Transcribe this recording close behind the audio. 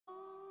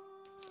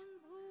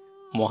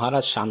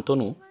মহারাজ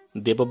শান্তনু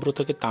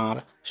দেবব্রতকে তাঁর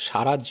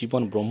সারা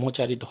জীবন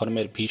ব্রহ্মচারী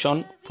ধর্মের ভীষণ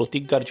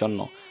প্রতিজ্ঞার জন্য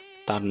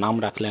তার নাম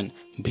রাখলেন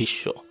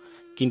ভীষ্ম।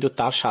 কিন্তু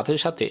তার সাথে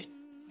সাথে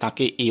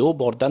তাকে এও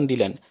বরদান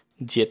দিলেন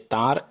যে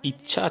তার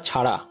ইচ্ছা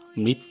ছাড়া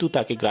মৃত্যু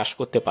তাকে গ্রাস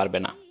করতে পারবে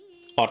না,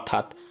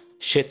 অর্থাৎ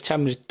স্বেচ্ছা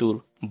মৃত্যুর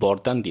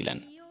বরদান দিলেন।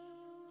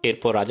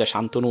 এরপর রাজা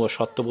শান্তনু ও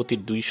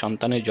সত্যবতীর 2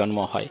 সন্তানের জন্ম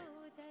হয়,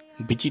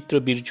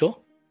 বিচিত্রবীর্য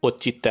ও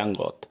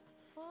চিত্রাঙ্গদ।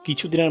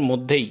 কিছুদিনের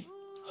মধ্যেই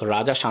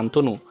রাজা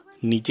শান্তনু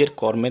নিজের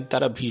কর্মের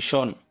দ্বারা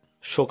ভীষণ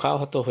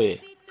শোকাহত হয়ে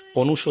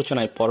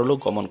অনুশোচনায় পরলোক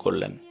গমন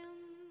করলেন।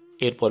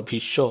 এরপর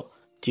ভীষ্ম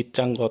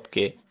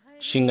চিত্রাঙ্গদকে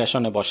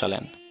সিংহাসনে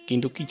বসালেন,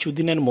 কিন্তু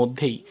কিছুদিনের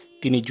মধ্যেই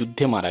তিনি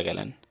যুদ্ধে মারা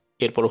গেলেন।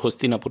 এরপর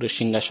হস্তিনাপুরের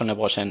সিংহাসনে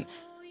বসেন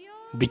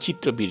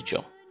বিচিত্রবীর্য।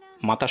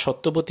 মাতা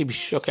সত্যবতী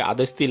ভীষ্মকে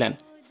আদেশ দিলেন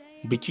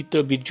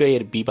বিচিত্রবীর্য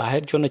এর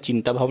বিবাহের জন্য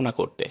চিন্তাভাবনা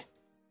করতে।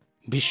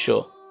 ভীষ্ম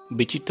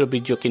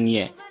বিচিত্রবীর্যকে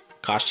নিয়ে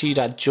কাশী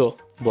রাজ্য,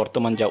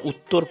 বর্তমান যা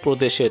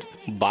উত্তরপ্রদেশের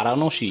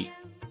বারাণসী,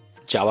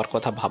 যাওয়ার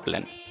কথা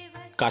ভাবলেন।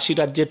 কাশী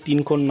রাজ্যের 3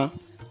 কন্যা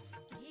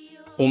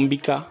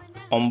অম্বিকা,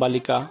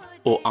 অম্বালিকা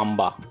ও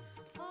আম্বা,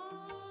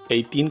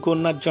 এই 3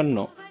 কন্যার জন্য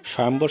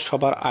স্বয়ম্বর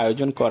সভার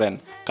আয়োজন করেন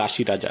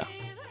কাশী রাজা।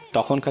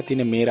 তখনকার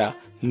দিনে মেয়েরা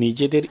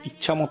নিজেদের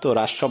ইচ্ছামতো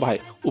রাজসভায়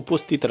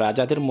উপস্থিত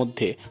রাজাদের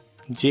মধ্যে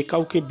যে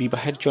কাউকে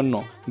বিবাহের জন্য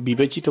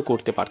বিবেচিত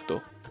করতে পারত।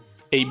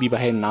 এই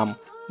বিবাহের নাম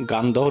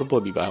গান্ধর্ব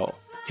বিবাহ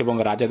এবং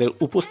রাজাদের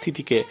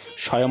উপস্থিতিকে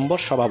স্বয়ম্বর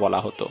সভা বলা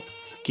হতো।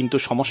 কিন্তু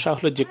সমস্যা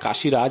হলো যে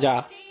কাশী রাজা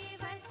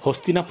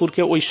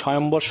হস্তিনাপুরকে ওই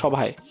স্বয়ম্বর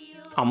সভায়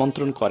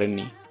আমন্ত্রণ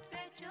করেননি।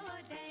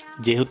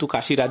 যেহেতু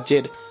কাশী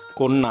রাজ্যের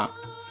কন্যা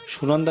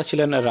সুনন্দা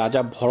ছিলেন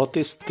রাজা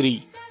ভরতের স্ত্রী,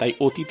 তাই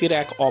অতীতের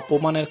এক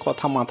অপমানের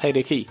কথা মাথায়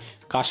রেখেই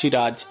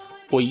কাশীরাজ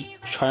ওই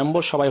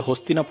স্বয়ম্বর সভায়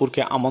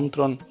হস্তিনাপুরকে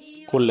আমন্ত্রণ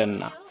করলেন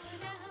না।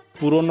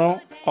 পুরনো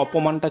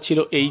অপমানটা ছিল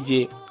এই যে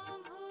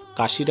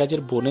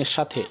কাশীরাজের বোনের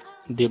সাথে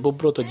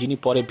দেবব্রত, যিনি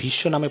পরে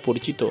ভীষ্ম নামে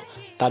পরিচিত,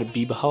 তার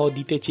বিবাহ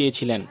দিতে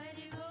চেয়েছিলেন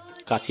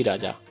কাশী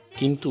রাজা,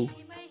 কিন্তু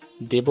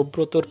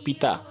দেবব্রতর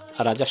পিতা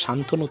রাজা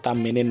শান্তনু তা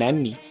মেনে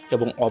নেননি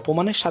এবং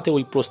অপমানের সাথে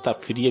ওই প্রস্তাব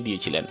ফিরিয়ে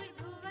দিয়েছিলেন।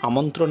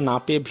 আমন্ত্রণ না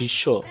পেয়ে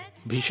ভীষ্ম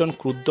ভীষণ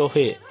ক্রুদ্ধ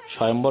হয়ে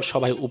স্বয়ম্বর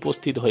সভায়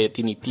উপস্থিত হয়ে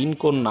তিনি 3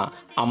 কন্যা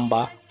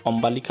আম্বা,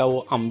 অম্বালিকা ও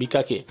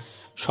আম্বিকাকে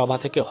সভা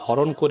থেকে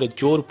হরণ করে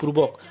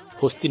জোরপূর্বক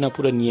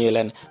হস্তিনাপুরে নিয়ে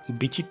এলেন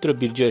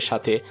বিচিত্রবীর্যের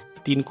সাথে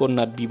 3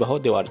 কন্যার বিবাহ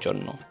দেওয়ার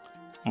জন্য।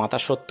 মাতা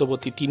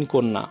সত্যবতী 3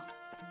 কন্যা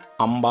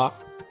আম্বা,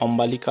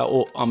 অম্বালিকা ও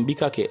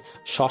অম্বিকাকে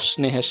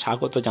সস্নেহে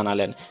স্বাগত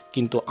জানালেন,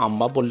 কিন্তু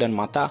আম্বা বললেন,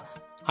 মাতা,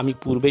 আমি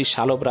পূর্বেই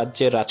শালব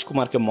রাজ্যের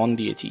রাজকুমারকে মন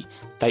দিয়েছি,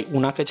 তাই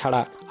উনাকে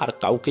ছাড়া আর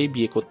কাউকেই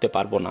বিয়ে করতে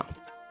পারবো না।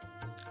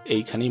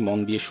 এইখানেই মন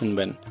দিয়ে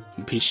শুনবেন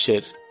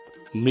ভীষ্মের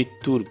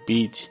মৃত্যুর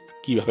বীজ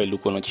কিভাবে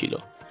লুকোনো ছিল।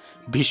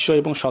 ভীষ্ম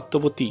এবং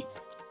সত্যবতী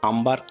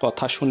আম্বার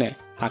কথা শুনে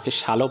তাকে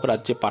শালব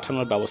রাজ্যে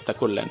পাঠানোর ব্যবস্থা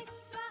করলেন।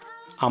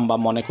 আম্বা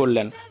মনে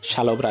করলেন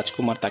শালব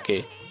রাজকুমার তাকে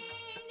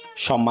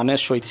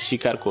সম্মানের সহিত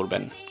স্বীকার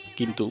করবেন,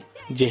 কিন্তু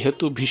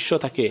যেহেতু ভীষ্ম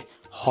তাকে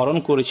হরণ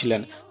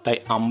করেছিলেন, তাই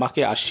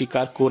আম্বাকে আর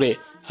স্বীকার করে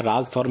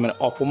রাজধর্মের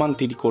অপমান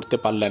তিনি করতে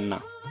পারলেন না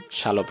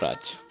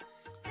শালবরাজ।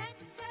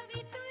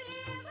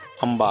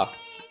 আম্বা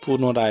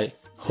পুনরায়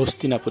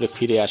হস্তিনাপুরে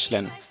ফিরে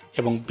আসলেন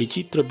এবং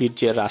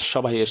বিচিত্রবীর্যের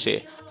রাজসভায় এসে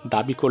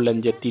দাবি করলেন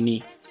যে তিনি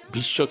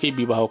ভীষ্মকেই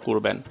বিবাহ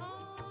করবেন।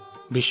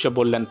 ভীষ্ম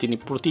বললেন তিনি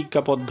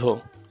প্রতিজ্ঞাবদ্ধ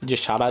যে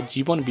সারা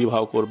জীবন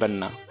বিবাহ করবেন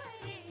না।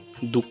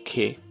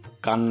 দুঃখে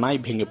কান্নায়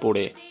ভেঙে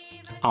পড়ে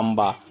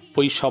আম্বা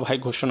ওই সভায়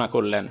ঘোষণা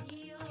করলেন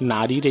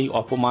নারীর এই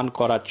অপমান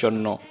করার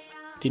জন্য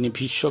তিনি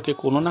ভীষ্মকে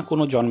কোনো না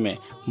কোনো জন্মে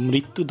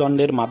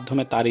মৃত্যুদণ্ডের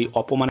মাধ্যমে তার এই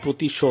অপমান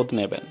প্রতিশোধ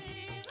নেবেন।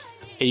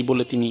 এই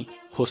বলে তিনি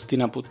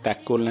হস্তিনাপুর ত্যাগ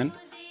করলেন।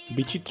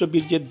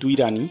 বিচিত্রবীর্যের 2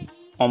 রানী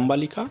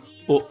অম্বালিকা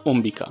ও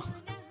অম্বিকা,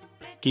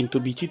 কিন্তু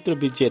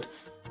বিচিত্রবীর্যের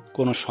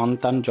কোনো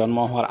সন্তান জন্ম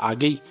হওয়ার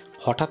আগেই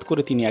হঠাৎ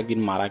করে তিনি একদিন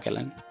মারা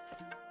গেলেন।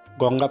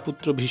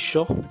 গঙ্গাপুত্র ভীষ্ম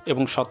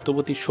এবং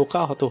সত্যবতী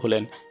শোকাহত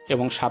হলেন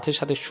এবং সাথে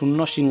সাথে শূন্য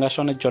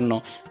সিংহাসনের জন্য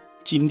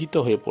চিন্তিত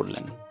হয়ে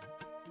পড়লেন।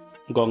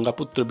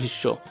 গঙ্গাপুত্র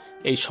ভীষ্ম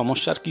এই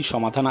সমস্যার কি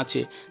সমাধান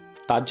আছে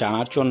তা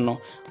জানার জন্য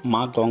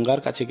মা গঙ্গার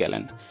কাছে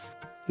গেলেন।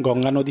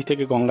 গঙ্গা নদী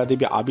থেকে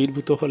গঙ্গাদেবী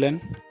আবির্ভূত হলেন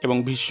এবং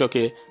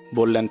ভীষ্মকে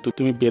বললেন,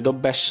 তুমি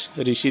বেদব্যাস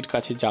ঋষির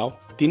কাছে যাও,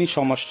 তিনি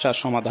সমস্যার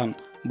সমাধান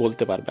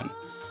বলতে পারবেন।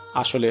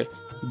 আসলে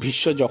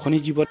ভীষ্ম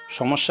যখনই জীবন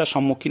সমস্যার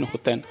সম্মুখীন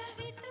হতেন,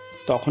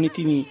 তখনই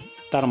তিনি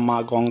তার মা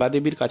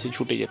গঙ্গাদেবীর কাছে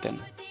ছুটে যেতেন।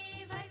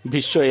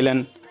 ভীষ্ম এলেন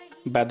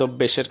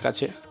বেদব্যাসের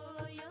কাছে।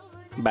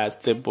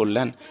 ব্যাসদেব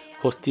বললেন,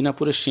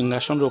 হস্তিনাপুরের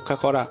সিংহাসন রক্ষা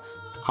করা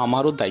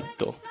আমারও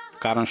দায়িত্ব,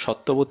 কারণ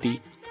সত্যবতী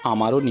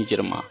আমারও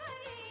নিজের মা।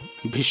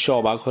 ভীষ্ম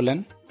অবাক হলেন।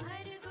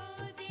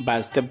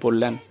 ব্যাসদেব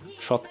বললেন,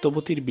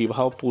 সত্যবতীর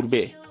বিবাহ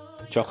পূর্বে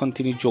যখন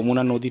তিনি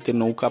যমুনা নদীতে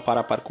নৌকা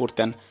পারাপার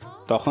করতেন,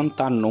 তখন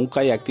তার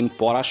নৌকায় একদিন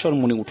পরাশর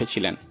মুনি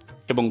উঠেছিলেন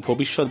এবং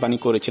ভবিষ্যৎবাণী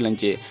করেছিলেন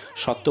যে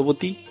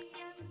সত্যবতী,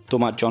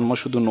 তোমার জন্ম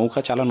শুধু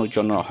নৌকা চালানোর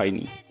জন্য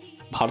হয়নি,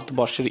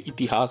 ভারতবর্ষের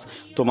ইতিহাস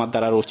তোমার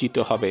দ্বারা রচিত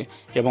হবে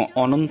এবং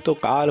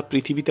অনন্তকাল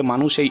পৃথিবীতে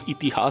মানুষ এই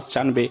ইতিহাস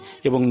জানবে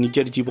এবং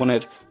নিজের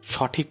জীবনের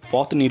সঠিক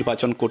পথ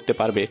নির্বাচন করতে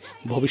পারবে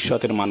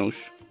ভবিষ্যতের মানুষ।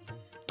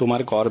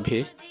 তোমার গর্ভে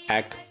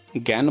এক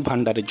জ্ঞান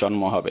ভাণ্ডারের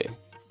জন্ম হবে।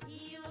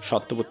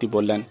 সত্যবতী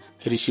বললেন,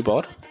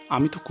 ঋষিবর,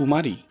 আমি তো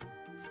কুমারী।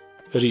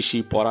 ঋষি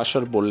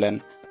পরাশর বললেন,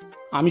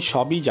 আমি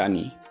সবই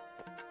জানি,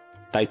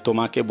 তাই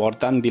তোমাকে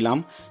বরদান দিলাম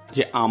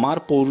যে আমার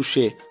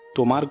পৌরুষে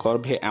তোমার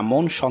গর্ভে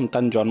এমন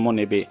সন্তান জন্ম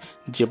নেবে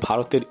যে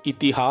ভারতের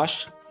ইতিহাস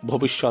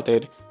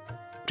ভবিষ্যতের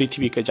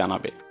পৃথিবীকে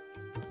জানাবে।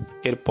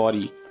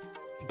 এরপরই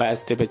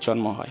ব্যাসদেবের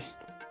জন্ম হয়।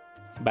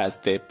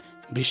 ব্যাসদেব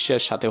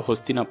ভীষ্মের সাথে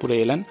হস্তিনাপুরে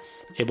এলেন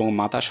এবং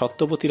মাতা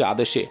সত্যবতীর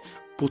আদেশে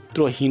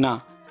পুত্রহীনা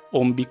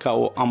অম্বিকা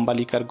ও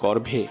আম্বালিকার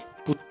গর্ভে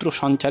পুত্র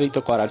সঞ্চারিত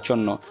করার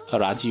জন্য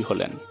রাজি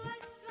হলেন।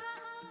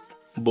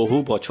 বহু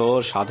বছর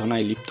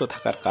সাধনায় লিপ্ত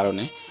থাকার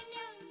কারণে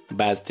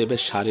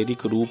ব্যাসদেবের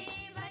শারীরিক রূপ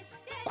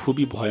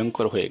খুবই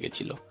ভয়ঙ্কর হয়ে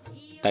গেছিল।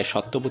 তাই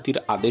সত্যবতীর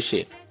আদেশে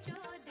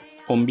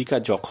অম্বিকা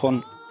যখন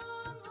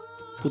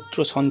পুত্র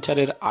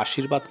সঞ্চারের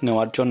আশীর্বাদ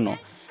নেওয়ার জন্য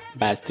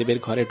ব্যাসদেবের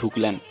ঘরে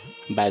ঢুকলেন,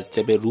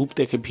 ব্যাসদেবের রূপ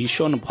দেখে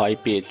ভীষণ ভয়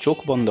পেয়ে চোখ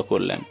বন্ধ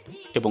করলেন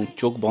এবং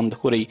চোখ বন্ধ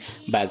করেই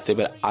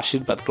ব্যাসদেবের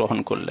আশীর্বাদ গ্রহণ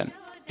করলেন।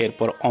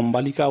 এরপর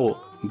অম্বালিকাও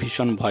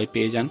ভীষণ ভয়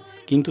পেয়ে যান,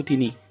 কিন্তু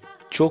তিনি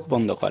চোখ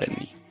বন্ধ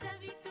করেননি।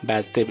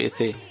 ব্যাসদেব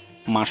এসে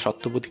মা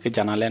সত্যবতীকে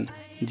জানালেন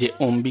যে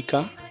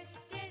অম্বিকা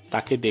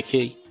তাকে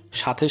দেখেই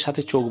সাথে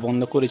সাথে চোখ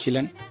বন্ধ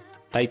করেছিলেন,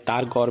 তাই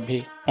তার গর্ভে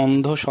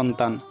অন্ধ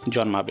সন্তান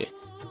জন্মাবে।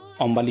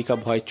 অম্বালিকা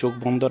ভয়ে চোখ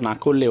বন্ধ না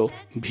করলেও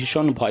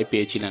ভীষণ ভয়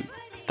পেয়েছিলেন,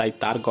 তাই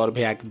তার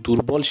গর্ভে এক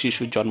দুর্বল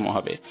শিশুর জন্ম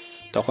হবে।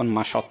 তখন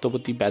মা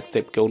সত্যবতী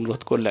ব্যাসদেবকে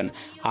অনুরোধ করলেন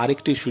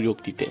আরেকটি সুযোগ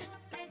দিতে।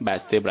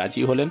 ব্যাসদেব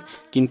রাজি হলেন,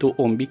 কিন্তু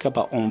অম্বিকা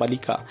বা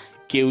অম্বালিকা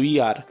কেউই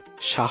আর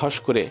সাহস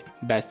করে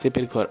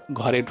ব্যাসদেবের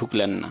ঘরে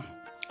ঢুকলেন না।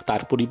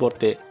 তার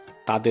পরিবর্তে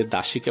তাদের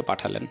দাসীকে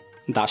পাঠালেন।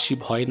 দাসী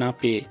ভয় না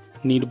পেয়ে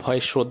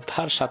নির্ভয়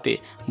শ্রদ্ধার সাথে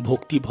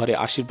ভক্তি ভরে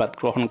আশীর্বাদ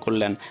গ্রহণ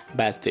করলেন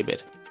ব্যাসদেবের,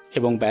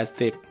 এবং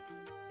ব্যাসদেব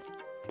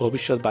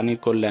ভবিষ্যৎবাণী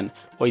করলেন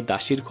ওই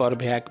দাসীর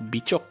গর্ভে এক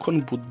বিচক্ষণ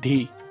বুদ্ধি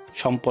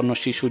সম্পন্ন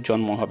শিশুর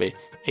জন্ম হবে।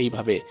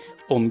 এইভাবে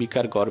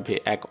অম্বিকার গর্ভে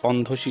এক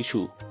অন্ধ শিশু,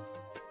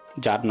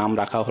 যার নাম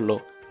রাখা হলো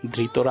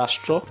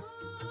ধৃতরাষ্ট্র,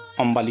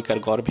 অম্বালিকার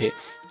গর্ভে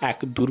এক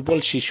দুর্বল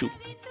শিশু,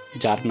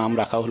 যার নাম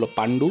রাখা হলো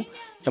পাণ্ডু,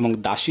 এবং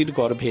দাসীর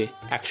গর্ভে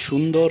এক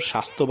সুন্দর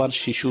স্বাস্থ্যবান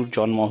শিশুর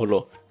জন্ম হলো,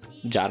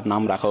 যার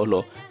নাম রাখা হলো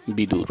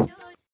বিদুর।